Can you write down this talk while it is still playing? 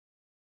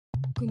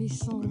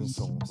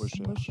Connaissance,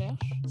 recherche,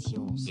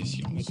 sciences, et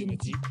sciences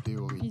mathématiques,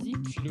 théorie,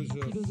 physique,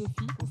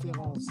 philosophie,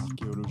 conférence,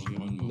 archéologie,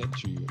 environnement,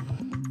 nature.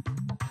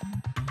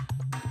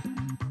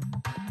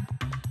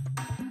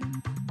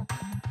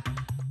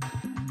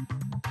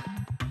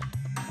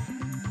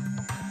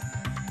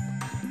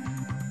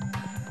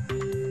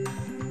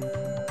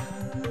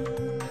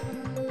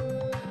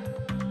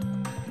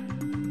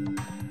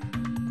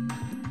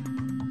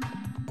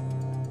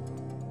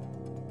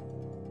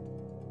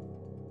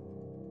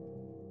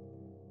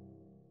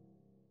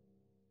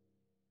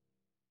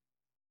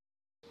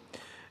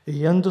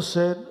 Jan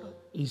Dausset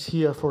is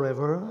here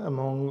forever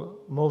among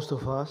most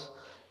of us,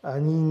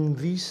 and in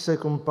this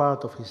second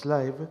part of his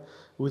life,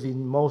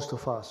 within most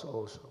of us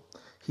also.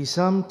 He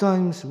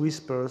sometimes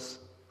whispers,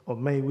 or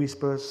may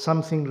whisper,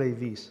 something like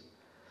this: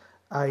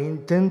 I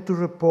intend to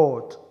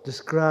report,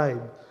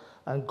 describe,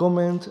 and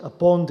comment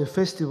upon the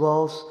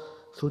festivals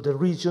through the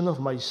region of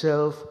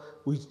myself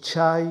which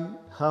I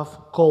have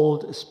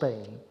called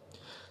Spain.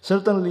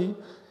 Certainly,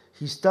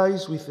 his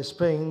ties with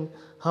Spain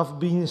have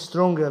been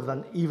stronger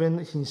than even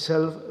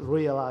himself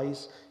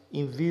realized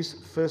in this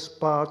first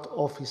part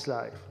of his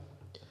life.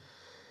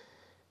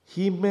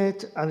 He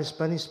met a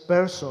Spanish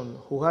person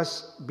who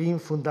has been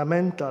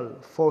fundamental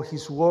for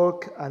his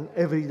work and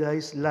everyday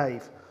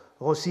life,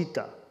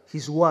 Rosita,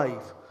 his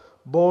wife,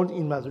 born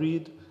in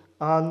Madrid,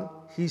 and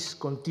his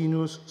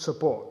continuous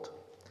support.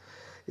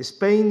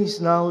 Spain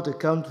is now the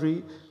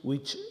country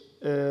which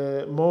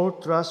more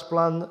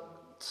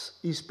transplants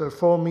is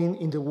performing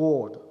in the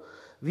world.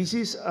 This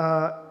is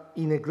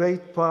in a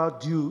great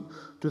part due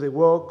to the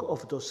work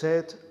of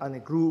Dausset and a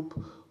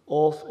group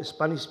of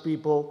Spanish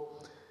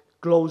people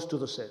close to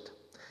Dausset.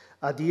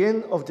 At the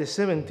end of the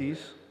 70s,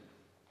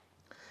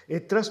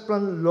 a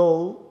transplant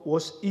law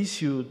was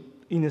issued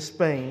in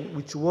Spain,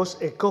 which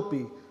was a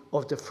copy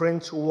of the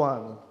French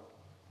one.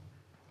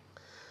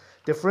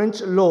 The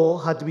French law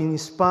had been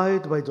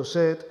inspired by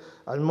Dausset,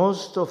 and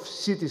most of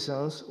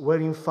citizens were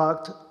in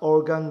fact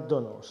organ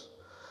donors.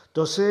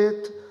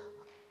 Dausset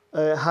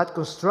had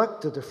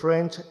constructed the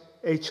French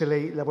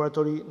HLA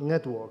laboratory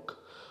network.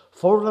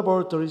 4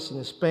 laboratories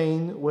in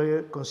Spain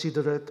were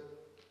considered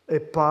a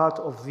part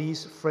of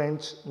this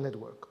French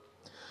network.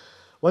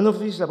 One of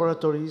these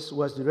laboratories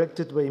was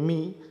directed by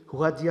me,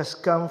 who had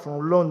just come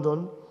from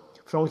London,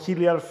 from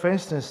Hilliard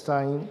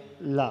Feinstein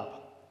lab.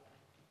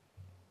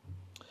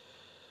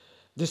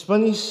 The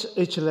Spanish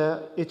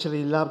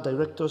HLA lab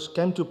directors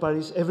came to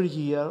Paris every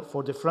year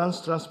for the France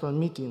transplant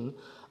meeting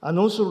and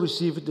also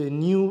received the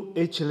new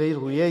HLA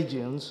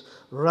reagents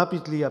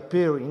rapidly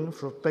appearing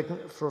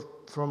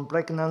from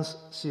pregnancy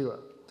sera.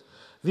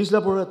 These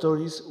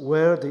laboratories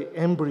were the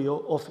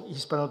embryo of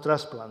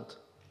Hispanotransplant.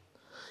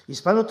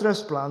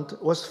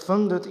 Hispanotransplant was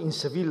founded in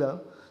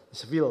Seville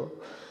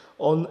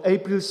on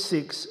April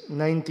 6,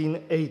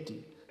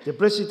 1980. The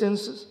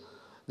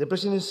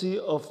presidency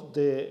of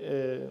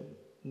the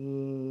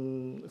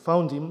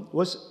founding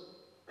was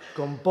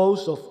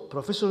composed of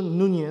Professor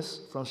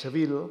Núñez from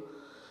Seville,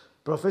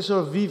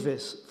 Professor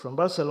Vives from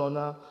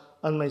Barcelona,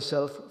 and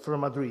myself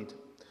from Madrid.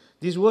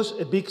 This was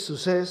a big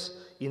success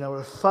in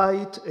our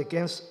fight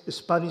against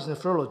Spanish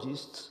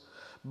nephrologists,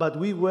 but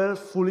we were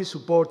fully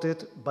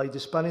supported by the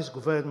Spanish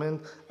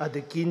government and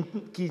the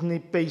Kidney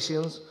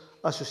Patients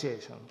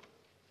Association.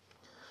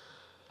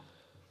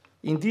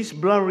 In this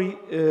blurry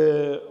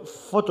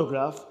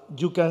photograph,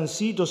 you can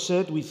see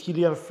Dausset with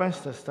Hilliard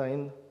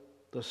Feinstein,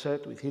 the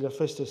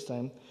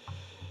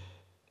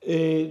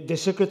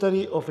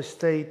Secretary of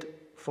State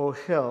for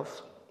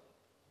Health,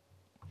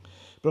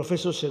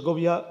 Professor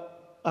Segovia,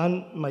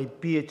 and my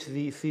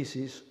PhD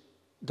thesis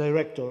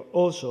director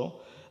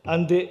also,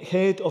 and the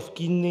head of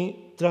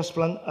Kidney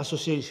Transplant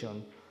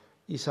Association,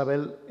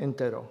 Isabel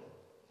Entero.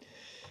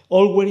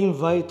 All were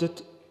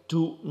invited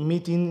to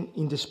meeting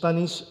in the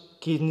Spanish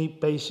Kidney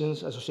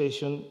Patients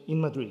Association in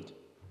Madrid.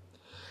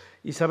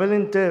 Isabel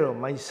Entero,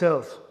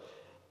 myself,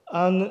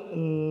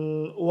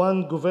 and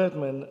one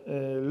government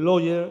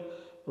lawyer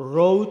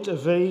wrote a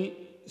very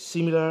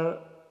similar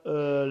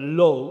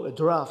law, a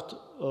draft,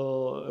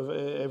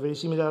 a very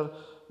similar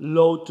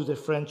law to the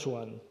French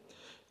one,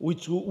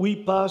 which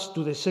we passed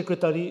to the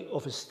Secretary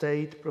of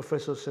State,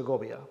 Professor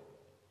Segovia.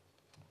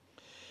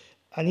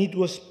 And it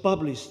was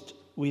published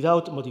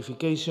without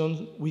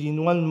modification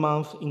within 1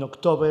 month in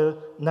October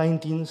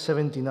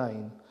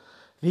 1979.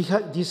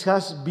 This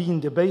has been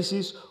the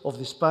basis of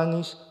the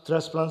Spanish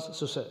transplant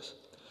success.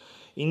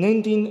 In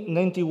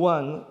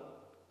 1991,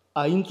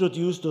 I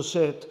introduced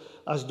Dausset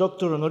as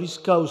Doctor Honoris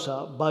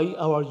Causa by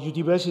our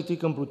University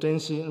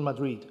Complutense in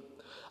Madrid.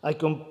 I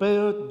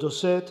compared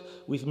Dausset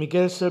with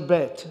Miguel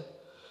Servet,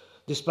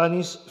 the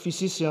Spanish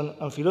physician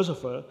and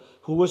philosopher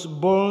who was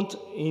born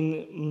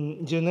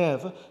in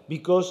Geneva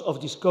because of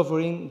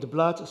discovering the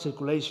blood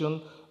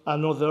circulation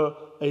and other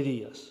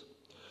ideas.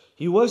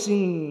 He was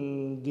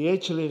in the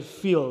HLA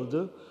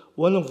field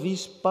one of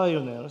these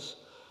pioneers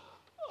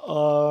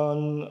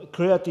and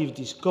creative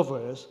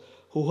discoverers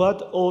who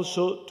had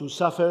also to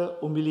suffer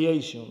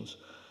humiliations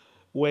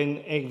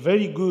when a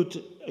very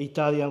good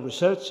Italian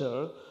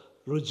researcher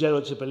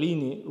Ruggero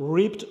Cepellini,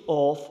 ripped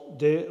off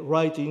the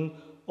writing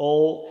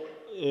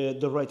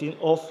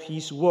of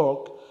his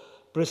work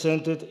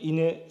presented in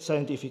a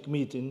scientific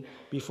meeting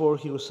before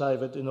he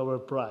received the Nobel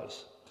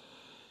Prize.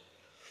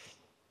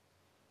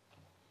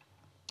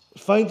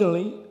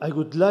 Finally, I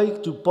would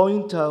like to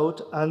point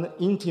out an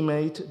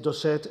intimate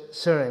Dausset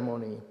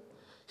ceremony.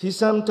 He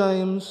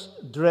sometimes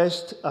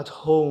dressed at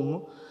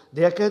home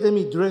the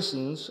academy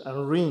dressings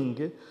and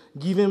ring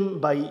given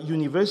by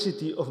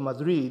University of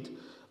Madrid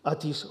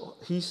at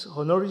his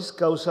honoris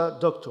causa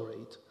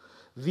doctorate.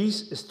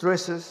 This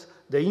stresses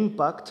the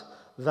impact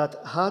that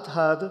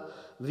had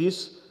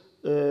this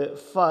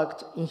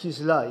fact in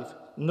his life,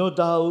 no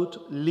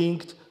doubt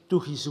linked to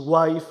his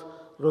wife,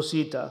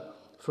 Rosita,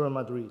 from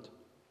Madrid.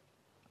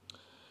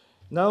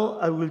 Now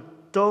I will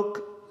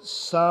talk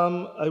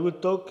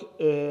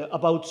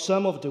about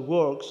some of the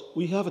works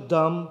we have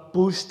done,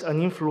 pushed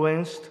and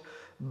influenced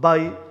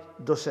by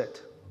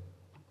Dausset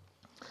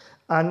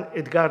and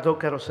Edgardo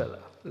Carosella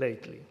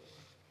lately.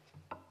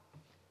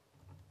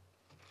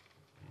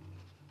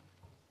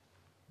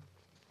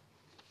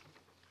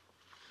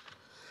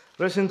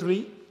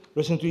 Recently,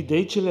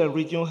 the HLA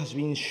region has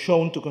been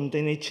shown to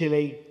contain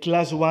HLA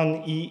class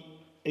 1 E,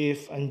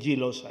 F, and G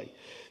loci.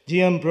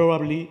 G and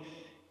probably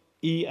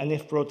E and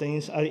F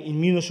proteins are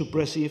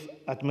immunosuppressive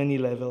at many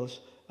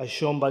levels, as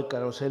shown by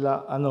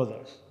Carosella and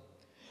others.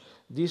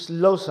 These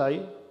loci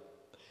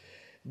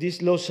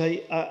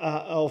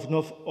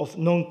of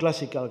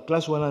non-classical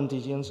class 1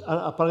 antigens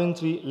are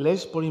apparently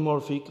less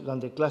polymorphic than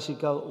the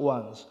classical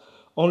ones.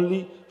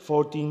 Only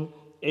 14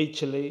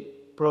 HLA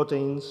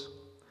proteins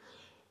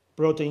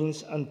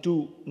and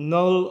 2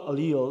 null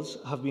alleles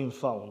have been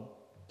found.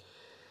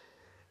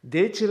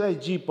 The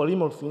HLA-G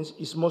polymorphism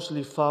is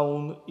mostly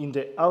found in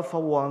the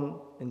alpha-1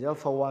 and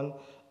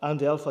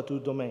the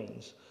alpha-2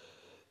 domains.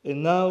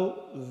 And now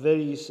there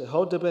is a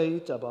hot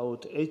debate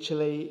about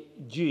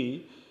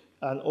HLA-G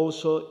and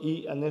also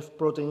E and F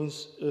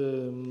proteins'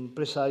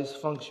 precise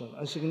function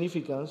and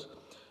significance,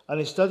 and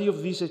a study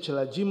of these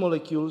HLA-G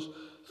molecules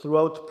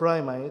throughout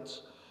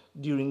primates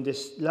during the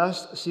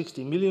last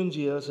 60 million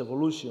years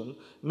evolution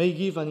may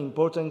give an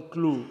important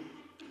clue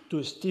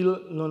to still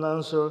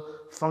non-answered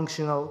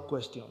functional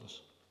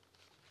questions.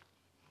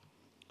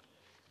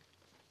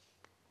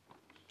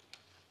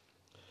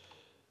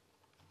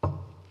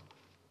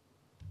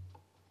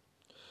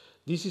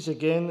 This is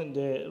again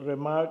to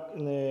remark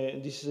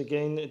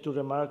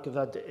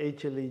that the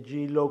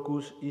HLA-G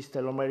locus is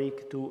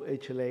telomeric to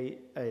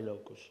HLA-A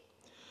locus.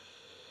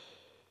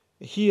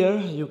 Here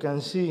you can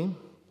see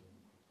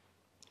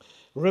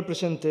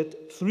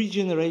represented 3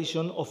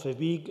 generations of a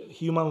big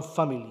human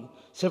family.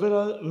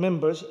 Several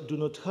members do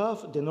not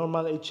have the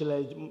normal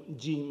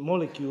HLA-G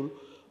molecule,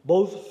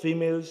 both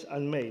females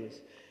and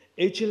males.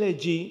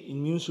 HLA-G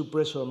immune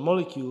suppressor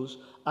molecules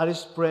are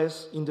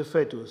expressed in the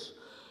fetus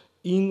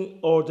in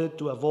order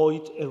to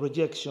avoid a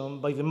rejection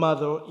by the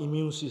mother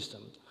immune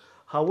system.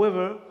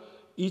 However,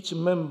 each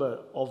member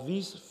of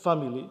this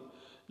family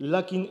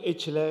lacking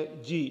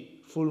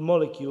HLA-G full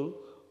molecule,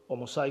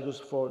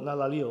 homozygous for null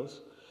alleles,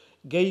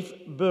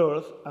 gave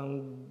birth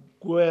and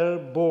were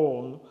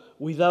born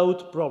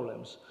without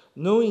problems.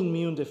 No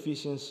immune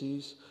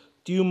deficiencies,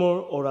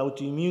 tumor, or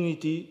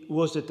autoimmunity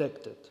was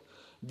detected.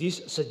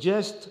 This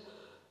suggests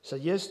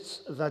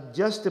that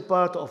just a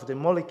part of the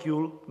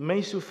molecule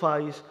may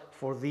suffice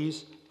for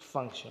this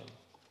function.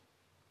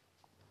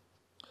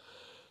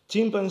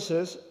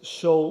 Chimpanzees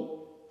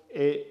show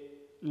a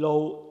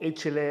low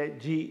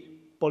HLA-G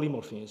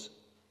polymorphism,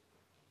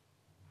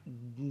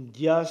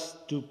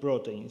 just 2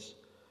 proteins.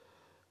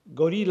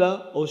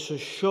 Gorilla also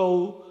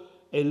shows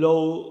a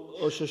low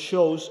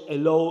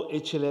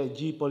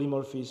HLA-G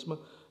polymorphism,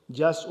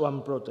 just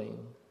 1 protein.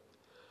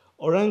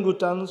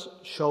 Orangutans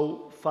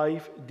show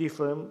 5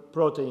 different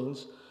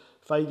proteins,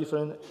 5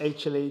 different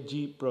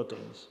HLA-G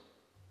proteins.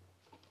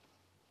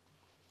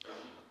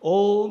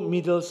 All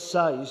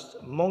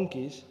middle-sized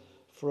monkeys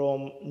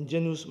from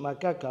genus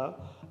Macaca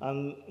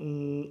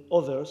and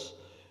others,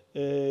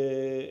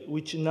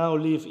 which now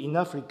live in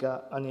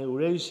Africa and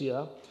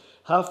Eurasia,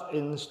 have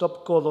a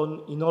stop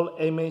codon in all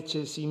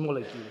MHC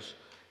molecules.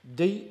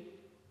 They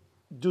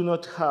do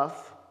not have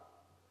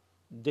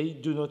the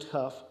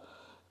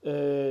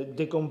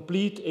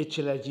complete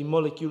HLA-G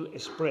molecule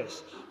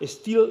expressed.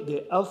 Still,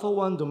 the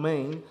alpha-1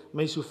 domain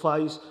may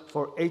suffice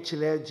for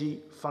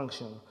HLA-G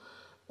function.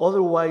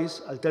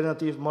 Otherwise,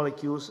 alternative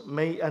molecules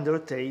may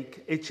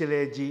undertake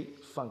HLA-G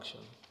function.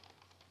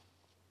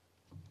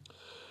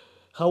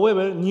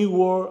 However, New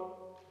World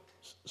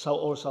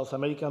or South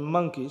American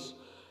monkeys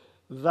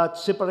that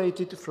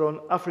separated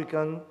from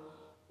African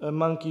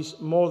monkeys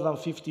more than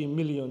 50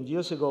 million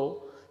years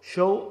ago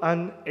show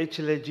an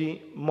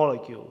HLA-G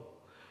molecule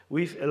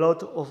with a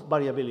lot of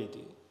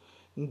variability.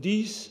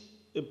 This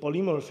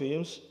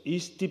polymorphism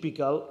is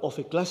typical of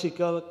a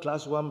classical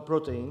class 1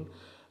 protein,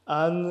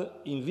 and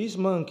in these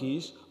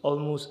monkeys,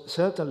 almost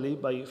certainly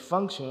by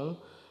function,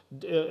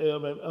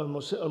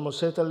 almost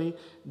certainly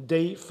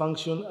they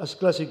function as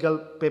classical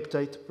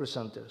peptide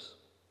presenters.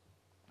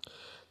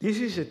 This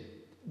is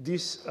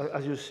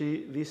as you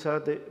see, these are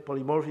the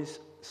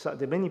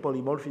many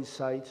polymorphic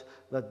sites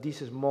that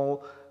these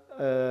small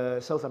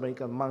South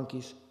American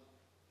monkeys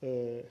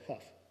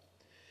have.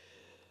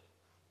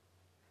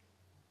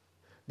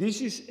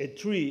 This is a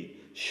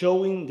tree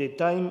showing the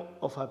time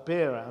of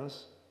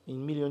appearance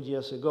in million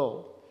years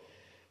ago,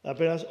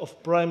 appearance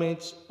of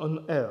primates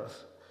on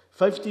Earth.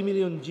 50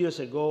 million years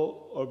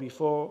ago or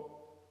before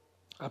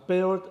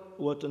appeared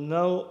what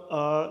now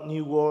are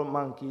New World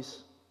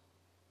monkeys.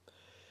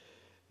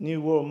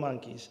 New World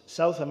monkeys.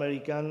 South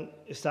American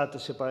started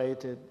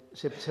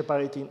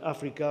separating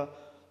Africa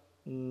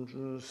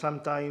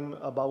sometime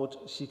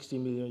about 60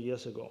 million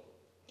years ago.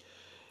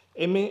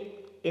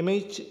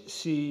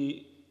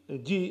 MHC-G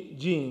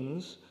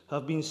genes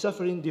have been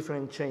suffering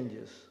different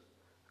changes,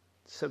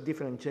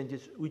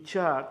 which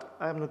are,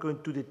 I'm not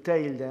going to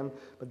detail them,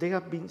 but they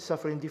have been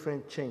suffering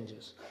different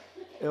changes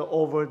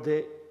over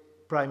the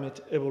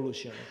primate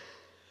evolution.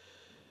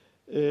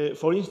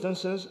 For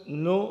instance,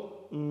 no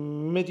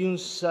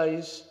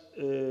medium-sized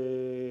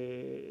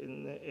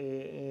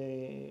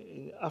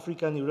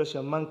African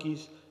Eurasian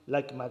monkeys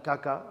like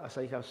macaca, as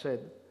I have said,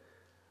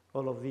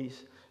 all of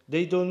these,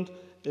 they don't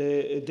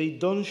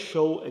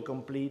show a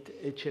complete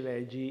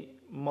HLA-G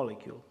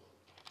molecule.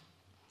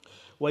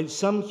 While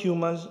some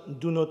humans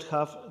do not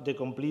have the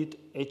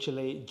complete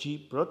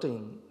HLA-G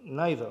protein,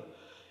 neither.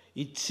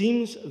 It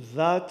seems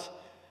that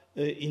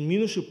the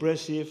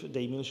immunosuppressive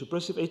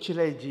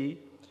HLA-G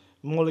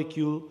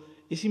molecule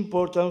is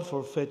important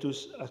for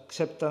fetus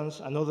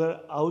acceptance and other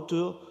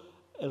other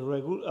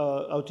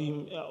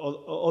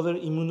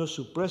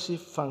immunosuppressive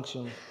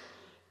functions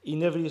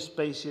in every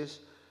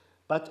species,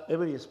 but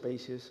every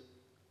species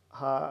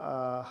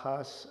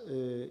has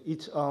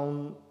its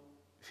own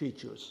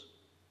features.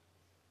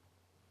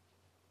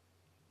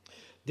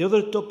 The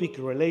other topic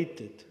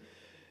related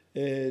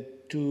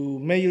to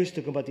major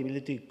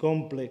histocompatibility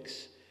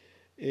complex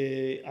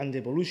and the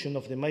evolution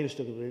of the major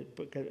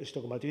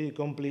histocompatibility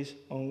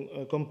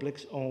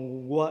complex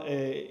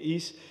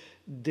is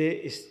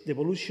the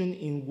evolution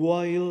in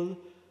wild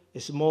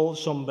small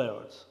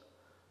songbirds.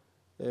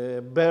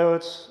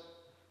 Birds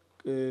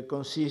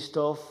consist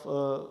of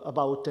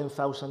about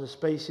 10,000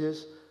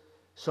 species.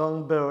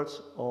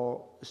 Songbirds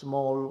or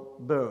small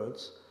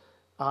birds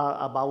are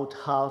about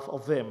half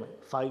of them,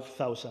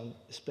 5,000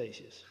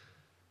 species.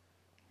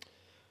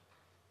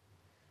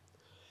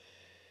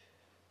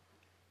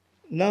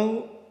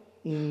 Now,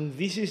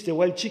 this is the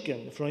wild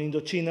chicken from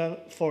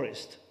Indochina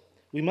forest.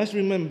 We must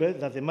remember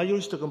that the major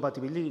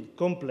histocompatibility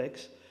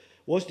complex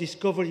was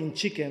discovered in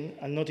chicken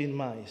and not in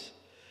mice.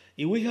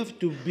 If we have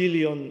 2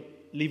 billion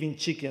living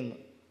chicken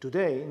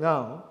today,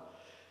 now,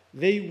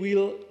 they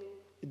will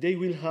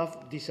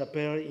have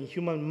disappeared in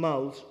human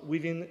mouths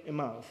within a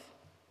month.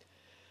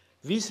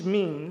 This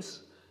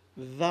means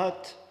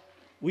that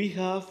we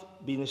have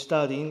been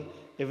studying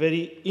a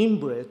very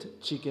inbred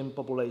chicken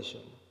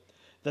population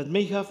that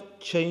may have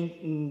changed.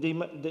 They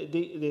may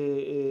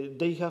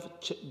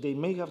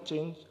have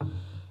changed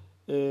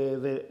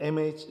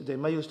the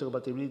major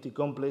histocompatibility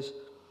complex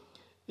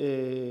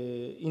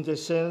in the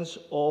sense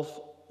of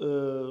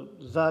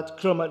that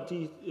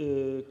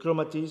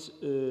chromatids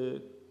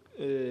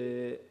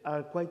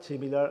are quite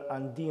similar,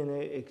 and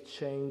DNA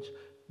exchange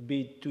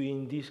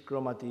between these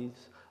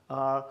chromatids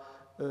are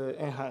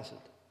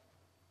enhanced.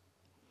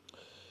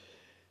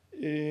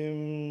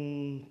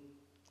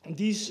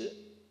 This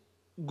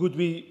would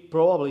be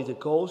probably the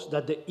cause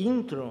that the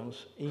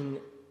introns in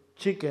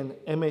chicken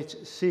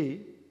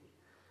MHC,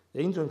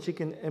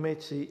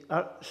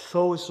 are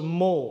so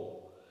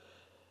small,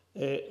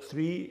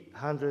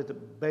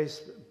 300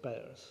 bases.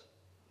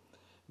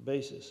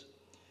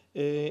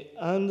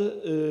 And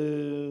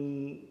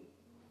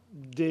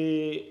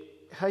the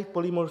high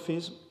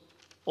polymorphism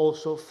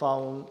also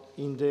found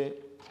in the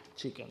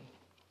chicken.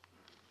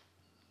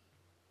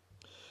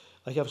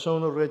 I have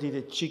shown already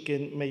the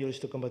chicken major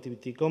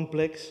histocompatibility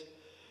complex.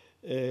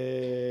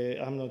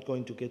 I'm not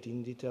going to get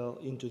in detail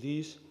into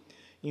this.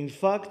 In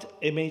fact,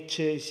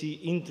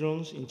 MHC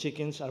introns in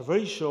chickens are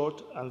very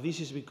short, and this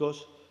is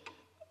because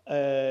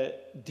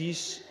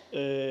this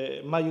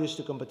major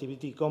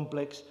histocompatibility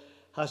complex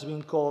has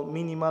been called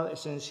minimal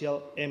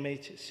essential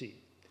MHC.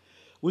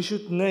 We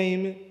should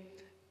name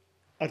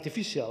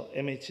artificial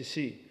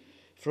MHC.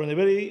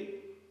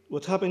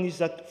 What happened is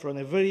that from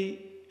a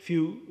very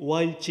few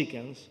wild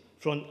chickens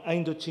from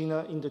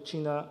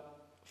Indochina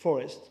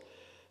forests,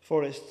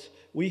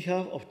 we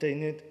have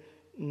obtained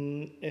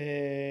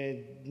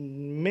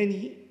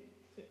many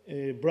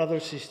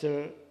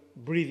brother-sister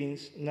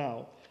breedings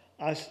now,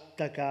 as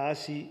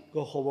Takahashi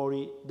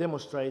Gohobori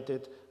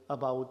demonstrated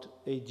about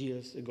 8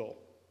 years ago.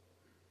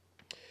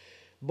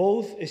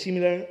 Both a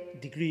similar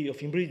degree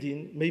of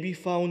inbreeding may be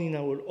found in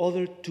our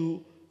other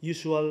 2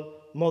 usual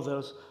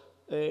models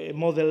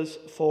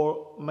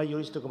for major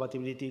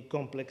histocompatibility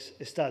complex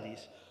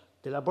studies,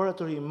 the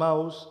laboratory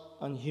mouse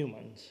and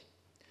humans.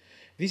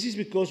 This is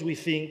because we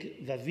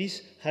think that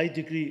this high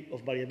degree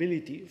of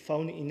variability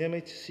found in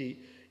MHC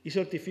is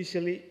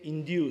artificially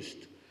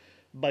induced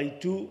by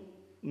 2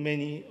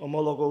 many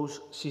homologous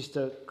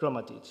sister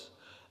chromatids,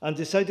 and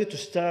decided to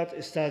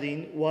start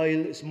studying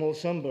wild small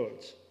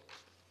sunbirds.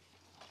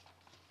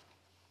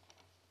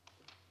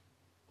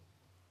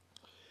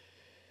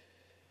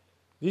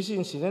 This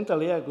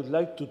incidentally, I would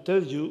like to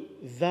tell you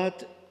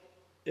that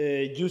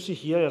you see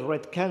here a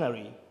red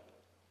canary.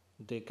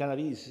 The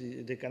canary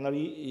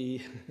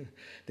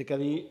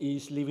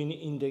is living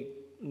in the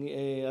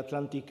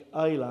Atlantic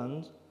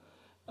island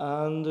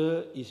and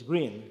is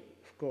green,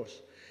 of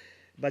course.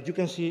 But you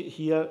can see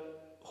here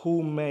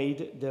who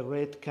made the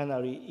red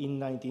canary in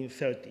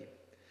 1930.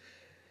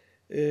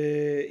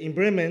 In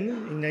Bremen,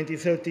 in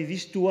 1930,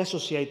 these two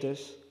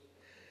associates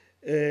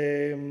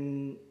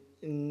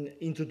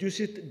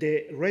introduced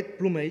the red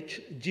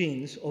plumage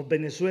genes of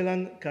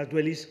Venezuelan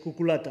Carduelis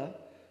cuculata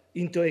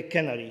into a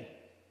canary,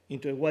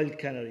 into a wild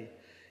canary,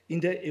 in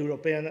the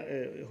European,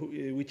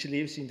 which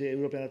lives in the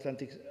European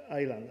Atlantic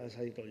island, as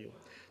I told you.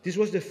 This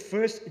was the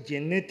first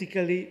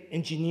genetically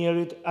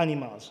engineered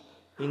animals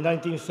in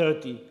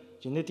 1930.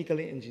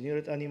 Genetically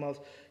engineered animals.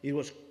 It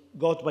was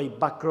got by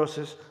back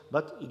crosses,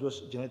 but it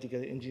was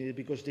genetically engineered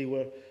because they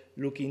were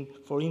looking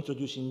for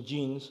introducing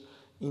genes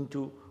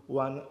into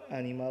one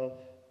animal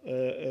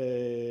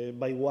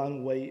by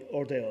one way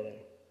or the other.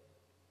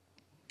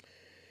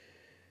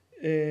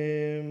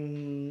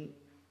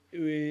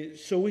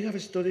 So we have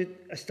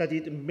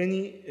studied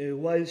many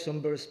wild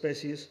sunbird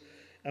species,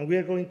 and we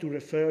are going to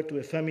refer to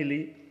a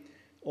family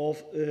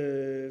of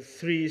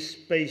 3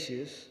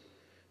 species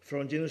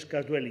from genus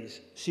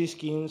Carduelis,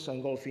 seaskins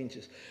and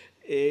goldfinches.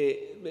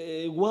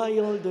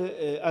 Wild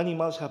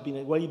animals have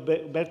been, wild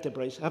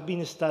vertebrates have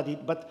been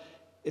studied, but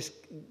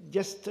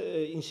just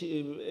in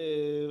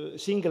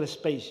single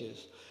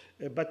species,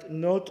 but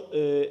not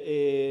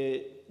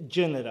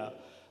genera.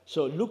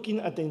 So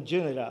looking at the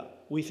genera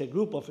with a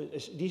group of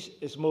these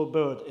small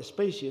bird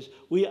species,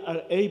 we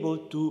are able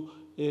to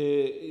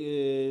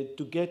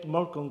get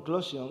more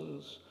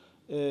conclusions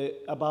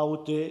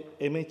about the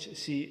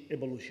MHC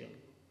evolution.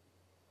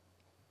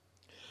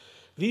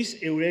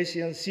 This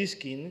Eurasian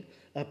seaskin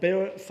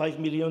appeared 5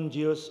 million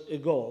years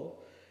ago.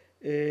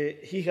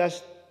 He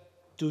has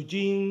 2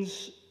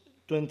 genes,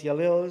 20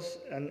 alleles,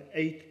 and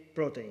 8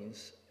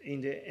 proteins in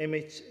the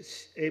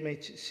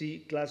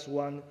MHC class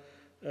 1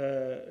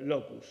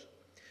 locus.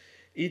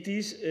 It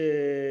is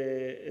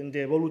the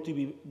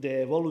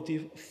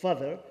evolutive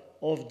father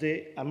of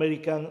the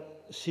American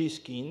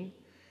seaskin,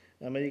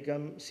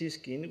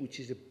 which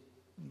is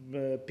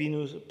the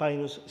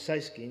Pinus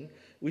seaskin,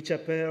 which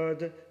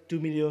appeared 2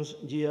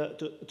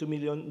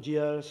 million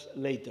years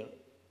later,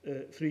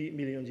 3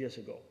 million years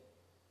ago.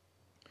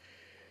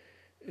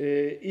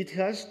 It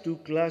has 2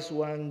 class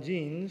 1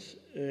 genes,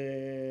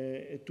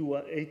 8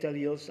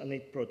 alleles, and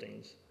 8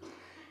 proteins.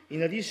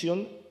 In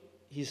addition,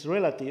 his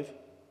relative,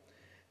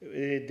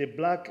 the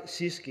black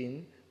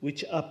seaskin,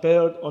 which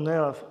appeared on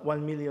Earth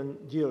 1 million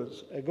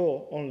years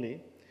ago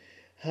only,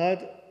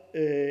 had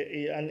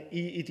and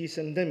it is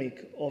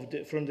endemic of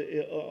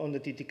on the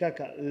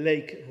Titicaca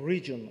Lake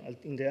region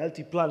in the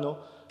Altiplano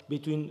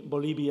between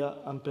Bolivia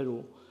and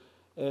Peru.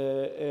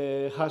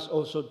 Has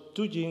also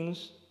 2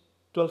 genes,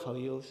 12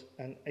 alleles,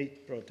 and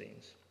 8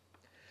 proteins.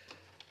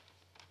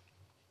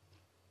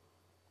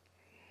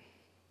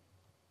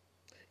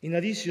 In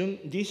addition,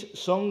 these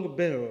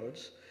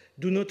songbirds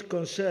do not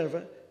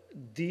conserve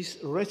these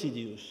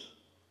residues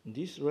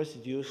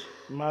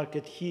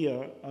marked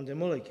here on the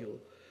molecule,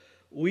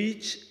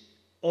 which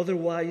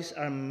otherwise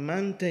are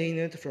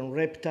maintained from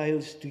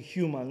reptiles to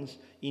humans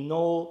in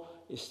all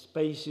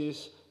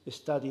species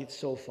studied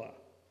so far.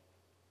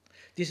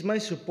 This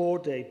might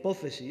support the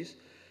hypothesis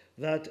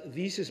that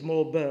these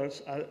small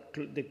birds are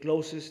the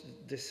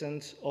closest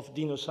descendants of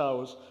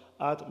dinosaurs,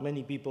 as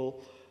many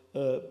people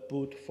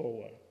put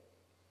forward.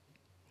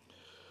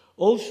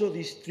 Also,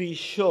 these 3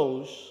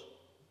 shows,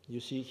 you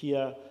see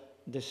here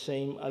the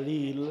same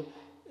allele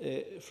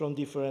from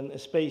different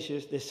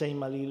species, the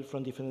same allele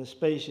from different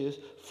species,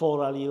 4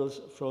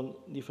 alleles from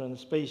different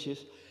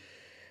species.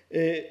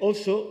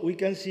 Also, we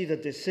can see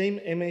that the same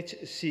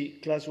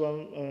MHC class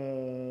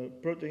 1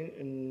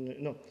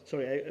 protein,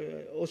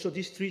 also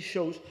these 3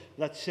 shows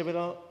that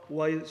several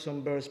wild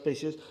sunbird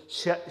species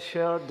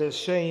share the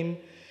same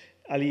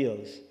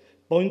alleles,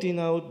 pointing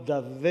out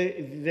that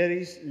there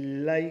is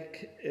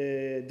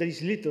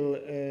little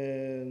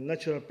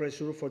natural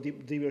pressure for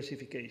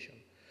diversification.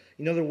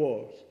 In other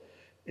words,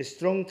 a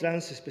strong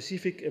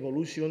trans-specific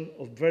evolution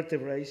of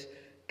vertebrates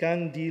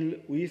can deal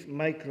with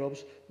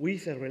microbes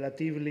with a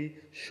relatively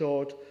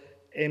short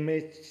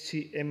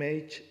MHC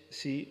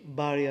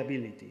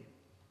variability.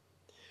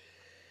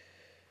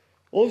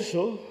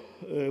 Also,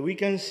 we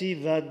can see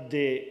that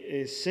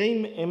the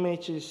same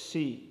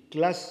MHC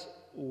class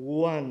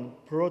 1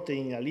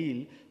 protein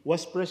allele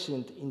was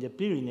present in the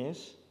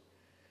Pyrenees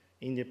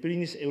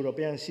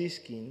European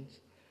seaskins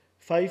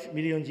 5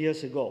 million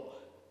years ago.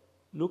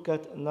 Look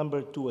at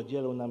number 2, a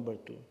yellow number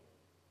 2.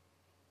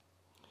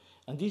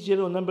 And this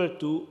yellow number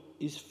 2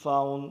 is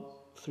found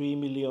 3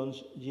 million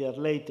years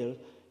later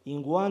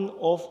in one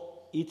of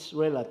its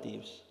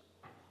relatives,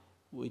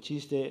 which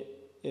is the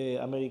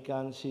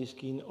American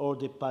siskin or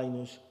the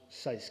Pinus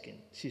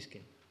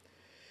siskin.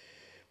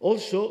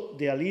 Also,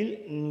 the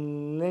allele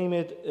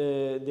named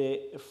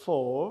the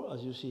 4,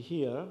 as you see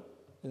here,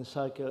 and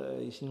circle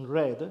is in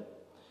red.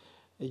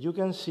 You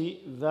can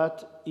see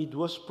that it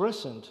was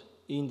present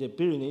in the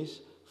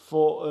Pyrenees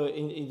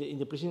in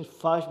the present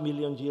 5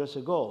 million years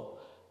ago,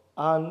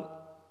 and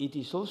it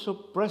is also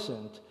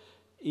present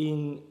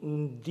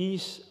in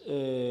these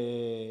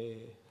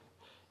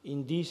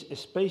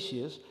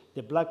species,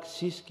 the black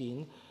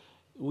siskin,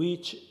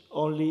 which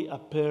only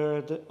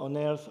appeared on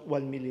Earth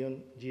 1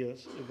 million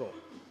years ago.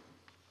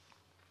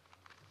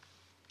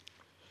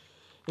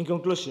 In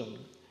conclusion,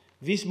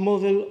 this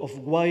model of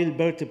wild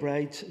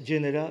vertebrates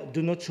genera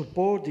do not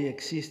support the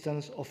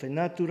existence of a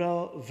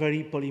natural,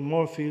 very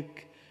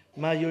polymorphic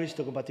major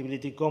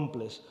histocompatibility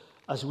complex,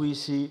 as we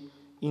see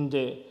in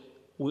the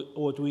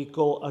what we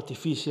call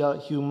artificial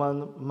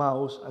human,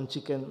 mouse, and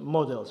chicken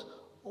models.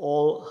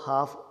 All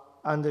have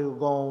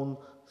undergone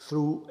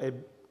through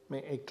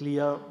a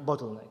clear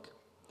bottleneck,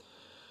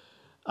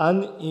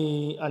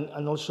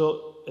 and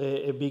also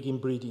a big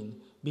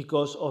inbreeding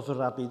because of a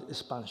rapid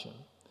expansion.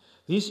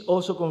 This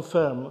also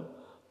confirms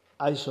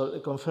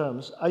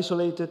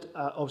isolated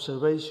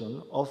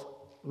observation of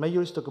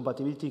major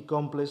histocompatibility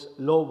complex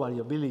low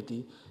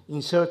variability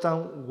in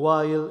certain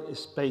wild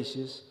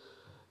species,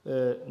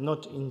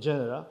 not in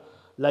general,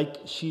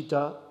 like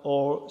cheetah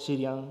or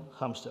Syrian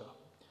hamster.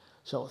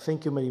 So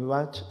thank you very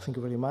much. Thank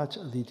you very much.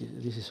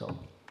 This is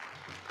all.